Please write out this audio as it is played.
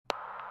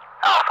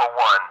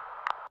One.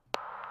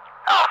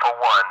 Alpha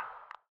One.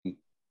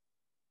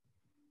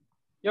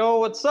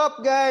 Yo, what's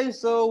up, guys?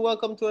 So,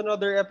 welcome to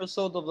another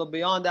episode of the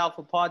Beyond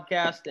Alpha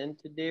podcast. And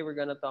today we're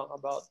going to talk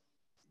about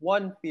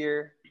one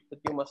fear that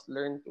you must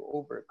learn to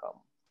overcome.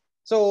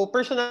 So,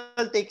 personal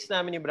takes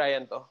namin ni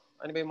Brian to.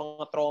 Ano ba yung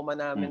mga trauma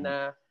namin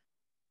na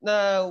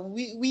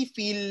we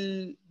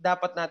feel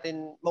dapat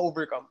natin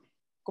ma-overcome.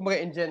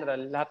 Kumbaga, in general,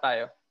 lahat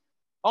tayo.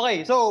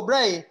 Okay, so,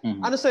 Bri,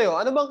 ano sa'yo?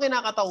 Ano bang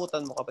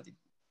kinakatakutan mo, kapatid?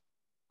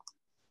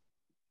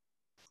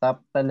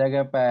 Top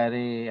talaga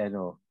pare,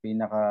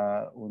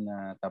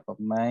 pinakauna, top of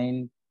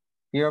mind,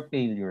 fear of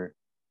failure.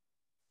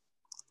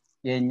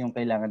 Yan yung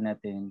kailangan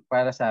natin,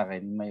 para sa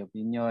akin, my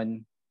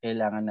opinion,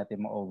 kailangan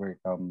natin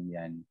ma-overcome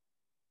yan.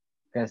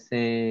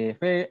 Kasi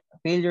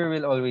failure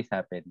will always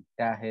happen.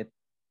 Kahit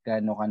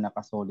gaano ka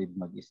nakasolid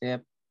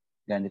mag-isip,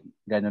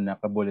 gaano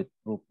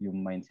naka-bulletproof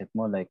yung mindset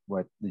mo, like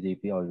what the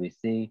JP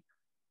always say.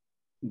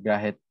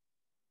 Kahit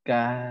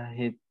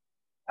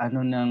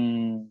ano ng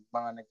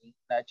mga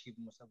na-achieve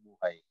mo sa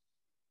buhay,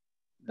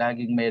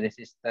 laging may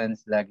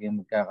resistance, laging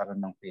magkakaroon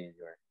ng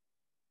failure.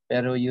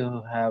 Pero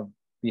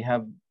we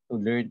have to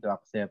learn to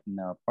accept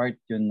na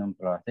part yun ng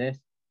process,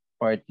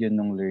 part yun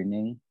ng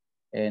learning,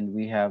 and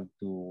we have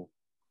to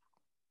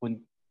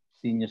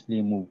continuously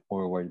move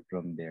forward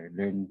from there.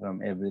 Learn from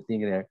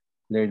everything there,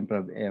 learn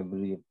from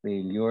every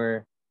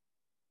failure.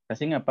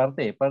 Kasi nga,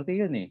 parte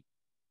yun eh.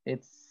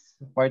 It's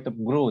part of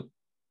growth.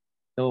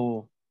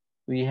 So,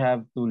 we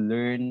have to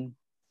learn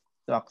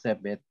to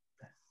accept it.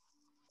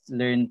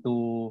 Learn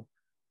to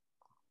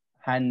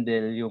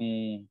handle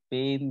yung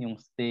pain, yung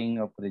sting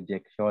of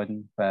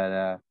rejection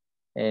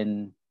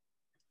and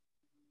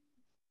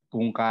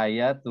kung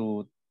kaya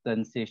to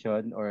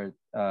transition or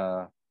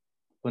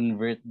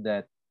convert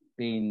that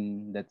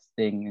pain, that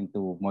sting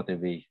into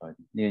motivation.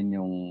 Yun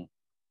yung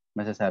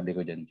masasabi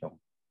ko dyan, Chong.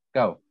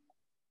 Ikaw?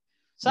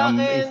 Sa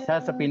akin...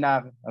 Isa sa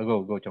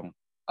Go, Chong.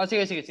 Oh,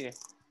 sige.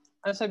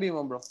 Ano sabi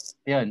mo, bro?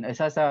 Yun,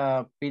 isa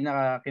sa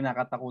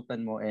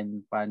kinakatakutan mo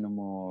and paano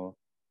mo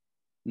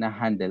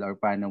na-handle or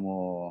paano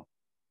mo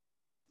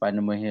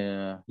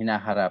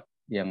hinaharap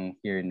yung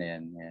fear na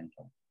yan. Yan,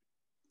 Chong.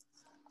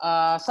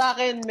 Sa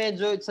akin,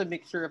 medyo it's a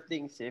mixture of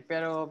things eh.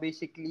 Pero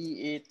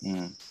basically, it's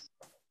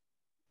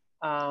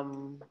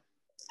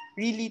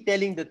really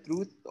telling the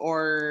truth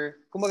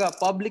or kumbaga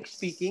public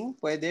speaking,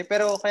 pwede.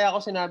 Pero kaya ako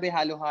sinabi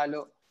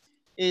halo-halo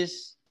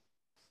is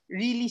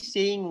really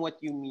saying what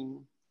you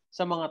mean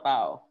sa mga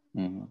tao.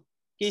 Mm-hmm.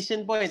 Case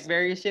in point,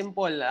 very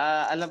simple.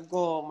 Alam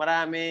ko,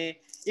 marami.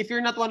 If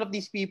you're not one of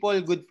these people,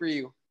 good for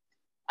you.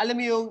 Alam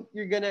mo yung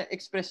you're gonna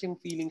express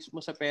yung feelings mo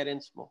sa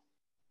parents mo.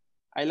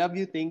 I love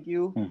you, thank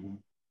you. Mm-hmm.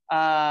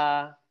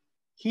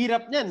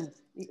 Hirap niyan.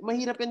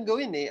 Mahirap yan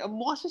gawin eh.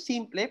 Mukha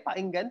siya simple,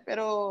 pakinggan,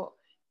 pero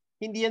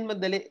hindi yan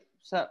madali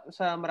sa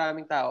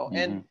maraming tao. Mm-hmm.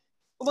 And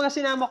kumbaga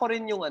sinama ko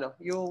rin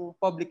yung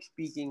public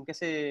speaking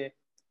kasi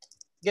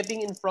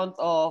getting in front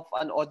of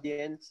an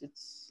audience,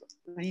 it's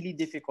really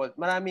difficult.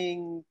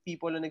 Maraming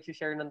people na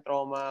nag-share ng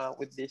trauma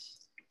with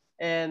this.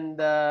 And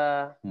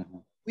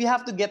we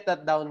have to get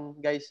that down,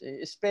 guys.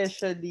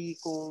 Especially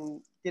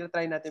kung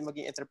tinatry natin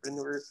maging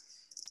entrepreneur.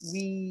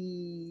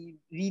 We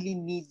really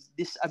need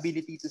this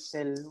ability to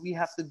sell. We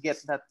have to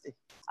get that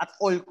at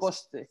all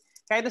cost.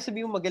 Kahit na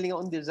sabihin mo magaling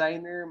akong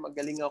designer,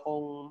 magaling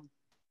akong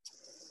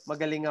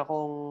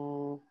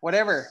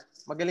whatever,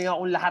 magaling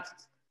akong lahat.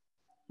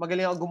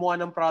 Magaling akong gumawa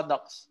ng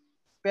products.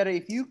 Pero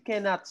if you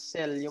cannot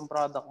sell yung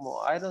product mo,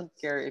 I don't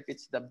care if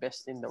it's the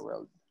best in the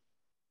world.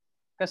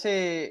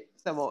 Kasi,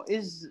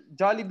 is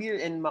Jollibee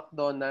and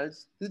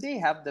McDonald's, do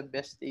they have the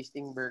best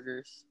tasting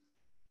burgers?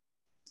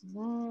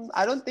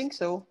 I don't think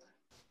so.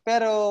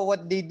 Pero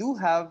what they do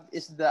have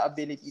is the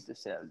ability to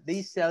sell.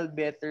 They sell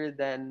better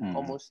than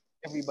almost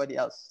everybody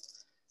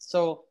else.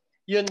 So,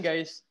 yun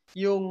guys,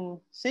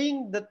 yung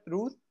saying the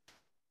truth,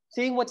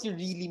 saying what you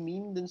really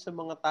mean dun sa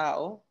mga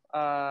tao,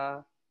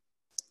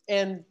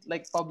 and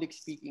like public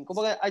speaking.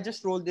 Kumbaga, I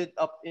just rolled it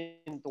up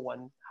into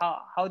one.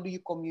 How do you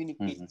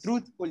communicate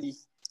truthfully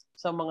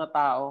sa mga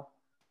tao?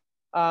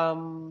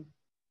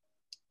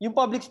 Yung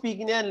public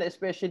speaking na yan,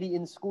 especially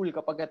in school,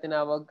 kapag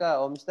tinawag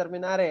ka, Mr.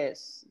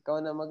 Menares,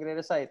 ikaw na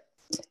magre-recite.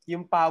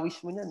 Yung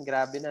pawis mo niyan,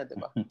 grabe na, di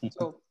ba?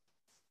 So,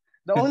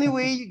 the only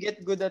way you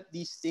get good at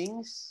these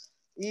things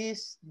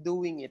is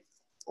doing it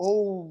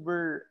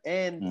over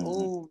and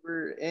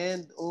over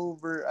and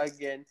over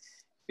again.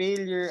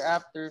 Failure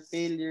after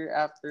failure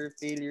after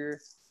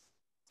failure.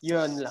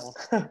 Yun lang.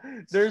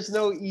 There's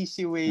no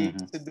easy way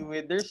to do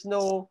it. There's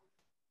no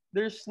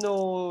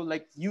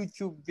like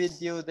YouTube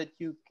video that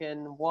you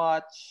can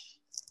watch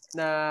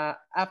na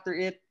after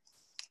it,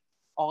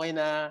 okay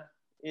na.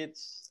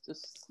 It's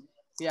just,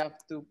 we have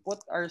to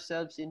put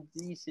ourselves in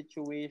these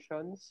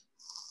situations.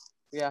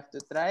 We have to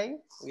try.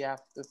 We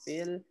have to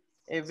fail.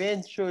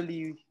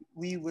 Eventually,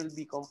 we will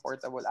be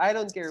comfortable. I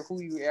don't care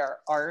who you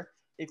are.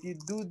 If you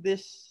do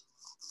this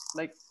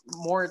like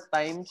more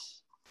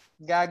times,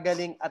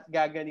 gagaling at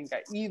gagaling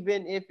ka.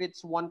 Even if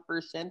it's 1%,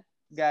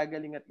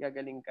 gagaling at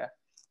gagaling ka.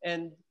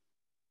 And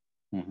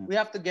we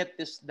have to get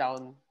this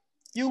down.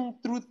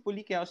 yung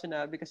truthfully kaya ako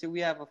sinabi kasi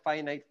we have a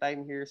finite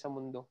time here sa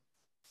mundo.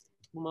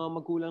 Yung mga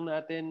magulang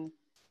natin,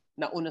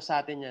 nauna sa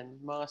atin yan.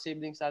 Mga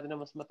siblings sa atin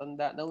na mas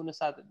matanda, nauna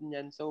sa atin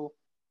yan. So,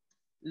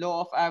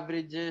 law of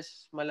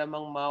averages,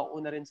 malamang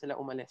mauuna rin sila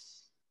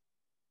umalis.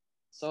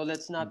 So,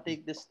 let's not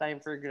take this time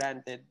for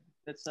granted.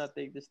 Let's not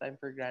take this time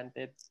for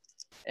granted.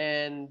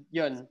 And,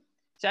 yun.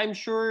 So, I'm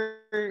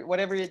sure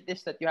whatever it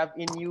is that you have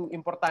in you,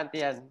 importante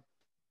yan.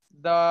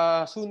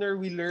 The sooner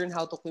we learn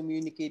how to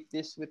communicate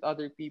this with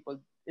other people,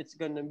 it's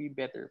gonna be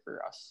better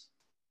for us.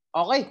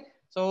 Okay,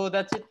 so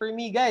that's it for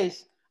me,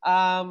 guys.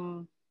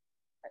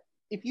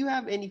 If you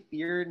have any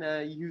fear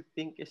na you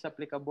think is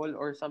applicable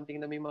or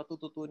something na may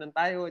matututunan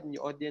tayo in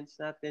yung audience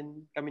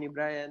natin, kami ni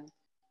Brian,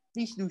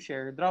 please do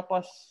share. Drop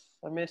us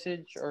a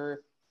message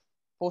or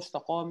post a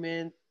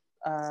comment.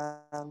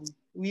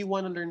 We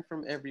want to learn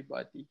from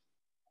everybody.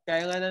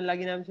 Kaya nga nang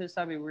lagi namin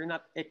sinasabi, we're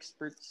not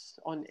experts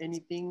on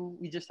anything.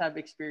 We just have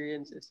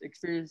experiences.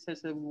 Experiences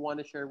that we want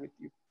to share with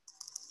you.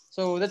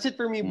 So that's it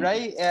for me,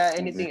 Bri.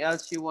 Anything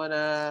else you want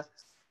to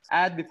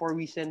add before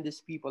we send these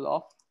people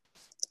off?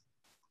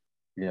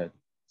 Yeah.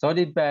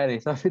 Solid pare.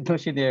 Solid to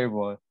shinare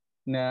mo.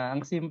 Na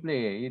ang simple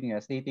eh. Yun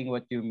nga, stating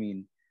what you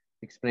mean.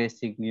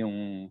 Expressing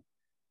yung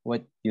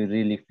what you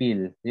really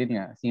feel. Yun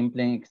nga,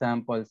 simpleng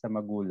example sa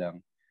magulang.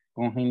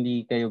 Kung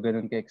hindi kayo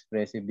ganun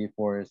ka-expressive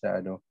before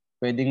sa ano,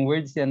 pwedeng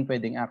words yan,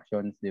 pwedeng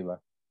actions, di ba?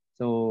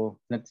 So,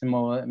 let's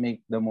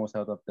make the most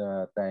out of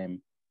the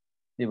time.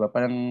 Di ba?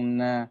 Parang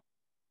na,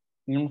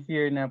 yung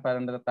fear na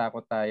parang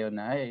natatakot tayo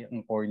na, ay,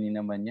 ang corny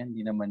naman yan,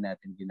 hindi naman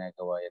natin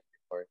ginagawa yan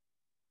before.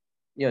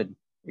 Yun.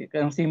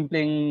 Ang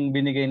simpleng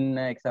binigay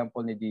na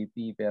example ni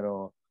JP,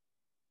 pero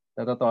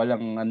sa totoo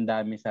lang, ang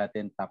dami sa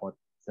atin takot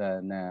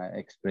sa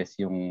na-express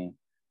yung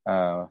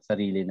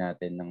sarili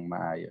natin ng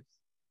maayos.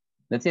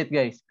 That's it,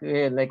 guys.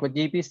 Like what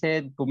JP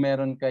said, kung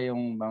meron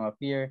kayong mga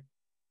fear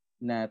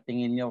na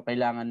tingin nyo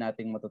kailangan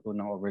nating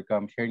matutunang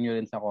overcome, share nyo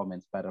rin sa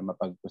comments para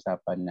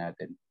mapag-usapan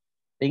natin.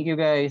 Thank you,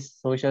 guys.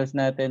 Socials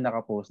natin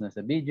nakapost na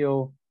sa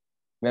video.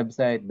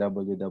 Website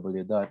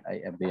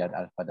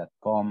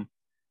www.imbeyondalpha.com.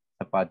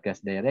 Sa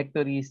podcast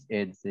directories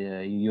and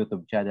sa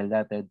YouTube channel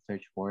natin,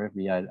 search for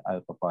Beyond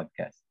Alpha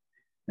Podcast.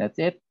 That's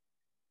it.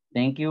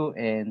 Thank you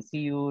and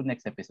see you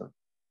next episode.